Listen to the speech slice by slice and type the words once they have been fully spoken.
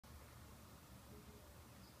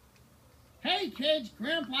Hey kids,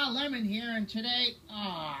 Grandpa Lemon here, and today,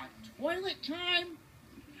 toilet time?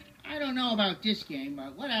 I don't know about this game,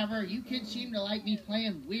 but whatever. You kids seem to like me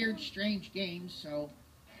playing weird, strange games, so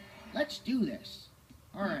let's do this.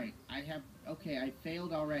 Alright, okay, I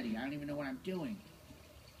failed already. I don't even know what I'm doing.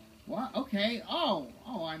 What? Okay,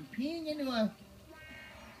 I'm peeing into a...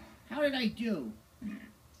 How did I do?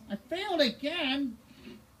 I failed again?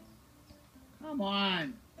 Come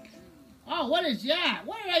on. Oh, what is that?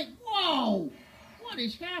 Whoa! What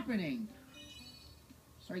is happening?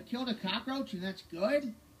 So I killed a cockroach and that's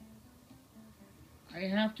good? I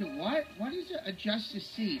have to, what? What is it? Adjust the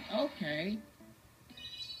seat. Okay.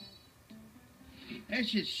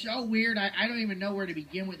 This is so weird. I don't even know where to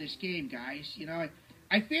begin with this game, guys. You know,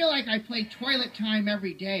 I feel like I play Toilet Time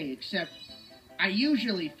every day, except I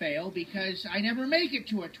usually fail because I never make it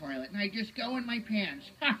to a toilet and I just go in my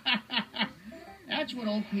pants. That's what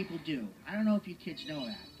old people do. I don't know if you kids know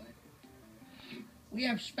that, but we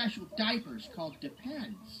have special diapers called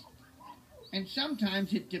Depends. And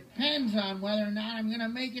sometimes it depends on whether or not I'm going to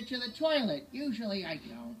make it to the toilet. Usually I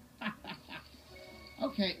don't.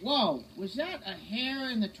 Okay, whoa. Was that a hair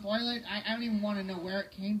in the toilet? I don't even want to know where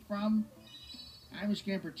it came from. I'm just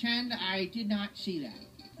going to pretend I did not see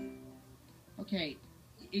that. Okay,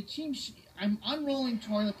 it seems I'm unrolling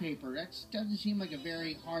toilet paper. That doesn't seem like a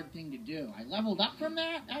very hard thing to do. I leveled up from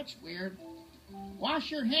that? That's weird. Wash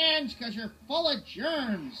your hands because you're full of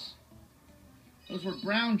germs. Those were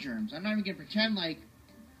brown germs. I'm not even going to pretend like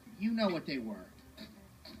you know what they were.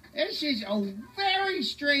 This is a very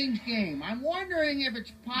strange game. I'm wondering if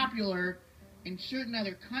it's popular in certain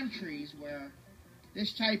other countries where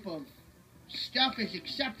this type of stuff is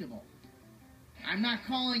acceptable. I'm not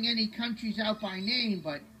calling any countries out by name,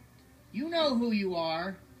 but you know who you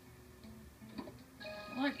are.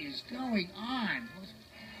 What is going on?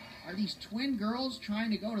 Are these twin girls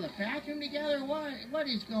trying to go to the bathroom together? What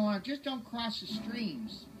is going on? Just don't cross the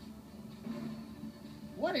streams.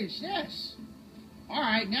 What is this?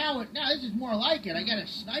 Alright, now this is more like it. I got a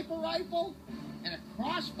sniper rifle and a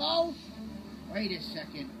crossbow. Wait a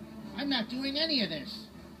second. I'm not doing any of this.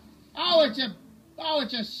 Oh,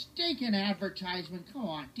 it's a stinking advertisement. Come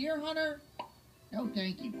on, Deer Hunter? No,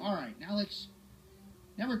 thank you. Alright, now let's...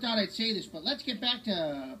 Never thought I'd say this, but let's get back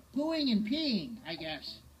to pooing and peeing, I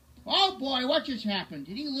guess. Oh boy, what just happened?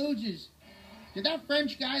 Did that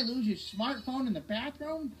French guy lose his smartphone in the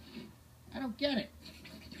bathroom? I don't get it.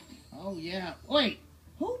 Oh yeah. Wait,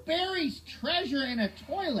 who buries treasure in a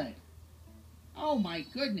toilet? Oh my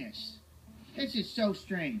goodness. This is so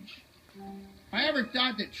strange. If I ever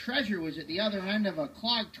thought that treasure was at the other end of a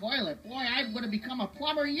clogged toilet, boy, I would have become a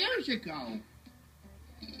plumber years ago.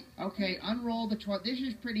 Okay, unroll the toilet. This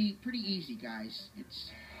is pretty easy, guys.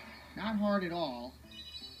 It's not hard at all.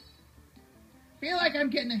 Feel like I'm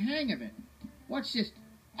getting the hang of it. What's this?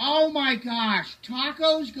 Oh my gosh,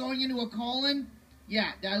 tacos going into a colon?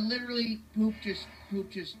 Yeah, that literally poop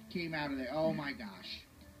just came out of there. Oh my gosh.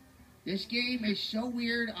 This game is so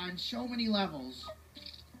weird on so many levels.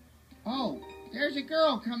 Oh, there's a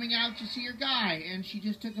girl coming out to see her guy, and she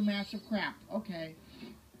just took a massive crap. Okay.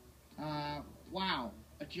 Wow.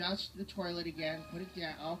 Adjust the toilet again. Put it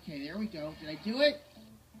down. Okay, there we go. Did I do it?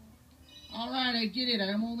 Alright, I did it.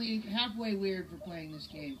 I'm only halfway weird for playing this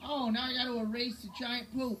game. Oh, now I gotta erase the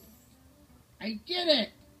giant poop. I did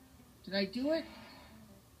it! Did I do it?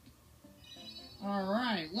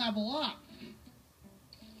 Alright, level up.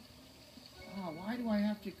 Oh, why do I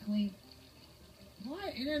have to clean...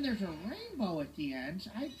 What? And then there's a rainbow at the end.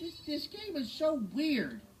 This game is so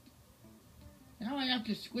weird. Now I have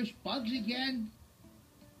to squish bugs again?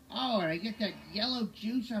 Oh, and I get that yellow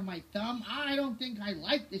juice on my thumb? I don't think I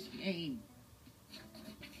like this game.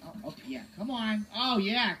 Oh, okay, yeah, come on. Oh,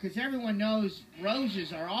 yeah, because everyone knows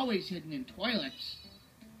roses are always hidden in toilets.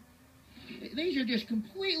 These are just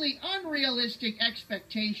completely unrealistic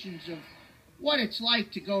expectations of what it's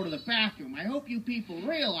like to go to the bathroom. I hope you people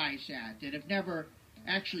realize that have never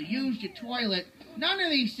actually used a toilet. None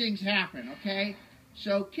of these things happen, okay?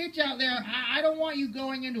 So kids out there, I don't want you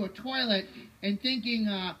going into a toilet and thinking,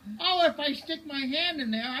 oh, if I stick my hand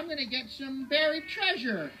in there, I'm going to get some buried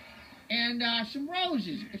treasure and some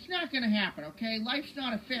roses. It's not going to happen, okay? Life's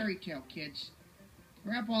not a fairy tale, kids.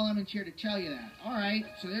 Grandpa Lemon's here to tell you that. All right,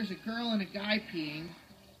 so there's a girl and a guy peeing.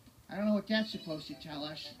 I don't know what that's supposed to tell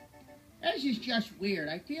us. This is just weird.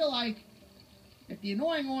 I feel like if the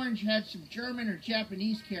Annoying Orange had some German or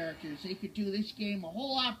Japanese characters, they could do this game a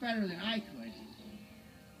whole lot better than I could.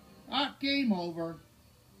 Game over.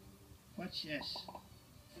 What's this?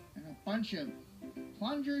 And a bunch of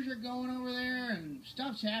plungers are going over there and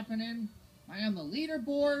stuff's happening. Am I on the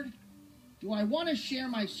leaderboard? Do I want to share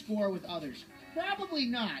my score with others? Probably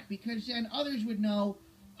not, because then others would know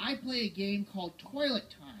I play a game called Toilet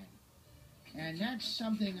Time. And that's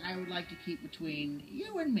something I would like to keep between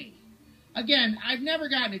you and me. Again, I've never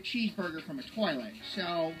gotten a cheeseburger from a toilet,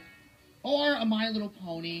 so... Or a My Little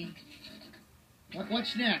Pony.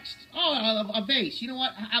 What's next? Oh, a vase. You know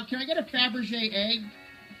what? Can I get a Fabergé egg?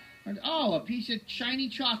 Oh, a piece of shiny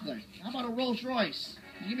chocolate. How about a Rolls Royce?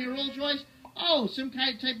 You give me a Rolls Royce? Oh, some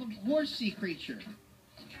kind of type of horsey creature.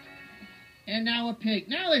 And now a pig.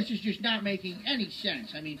 Now this is just not making any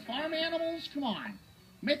sense. I mean, farm animals? Come on.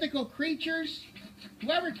 Mythical creatures?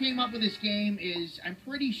 Whoever came up with this game is, I'm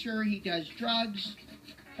pretty sure he does drugs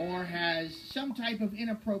or has some type of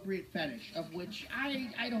inappropriate fetish, of which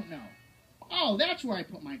I don't know. Oh, that's where I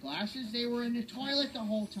put my glasses. They were in the toilet the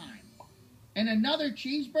whole time. And another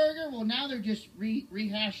cheeseburger? Well, now they're just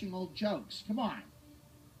rehashing old jokes. Come on.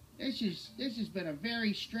 This has been a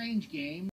very strange game.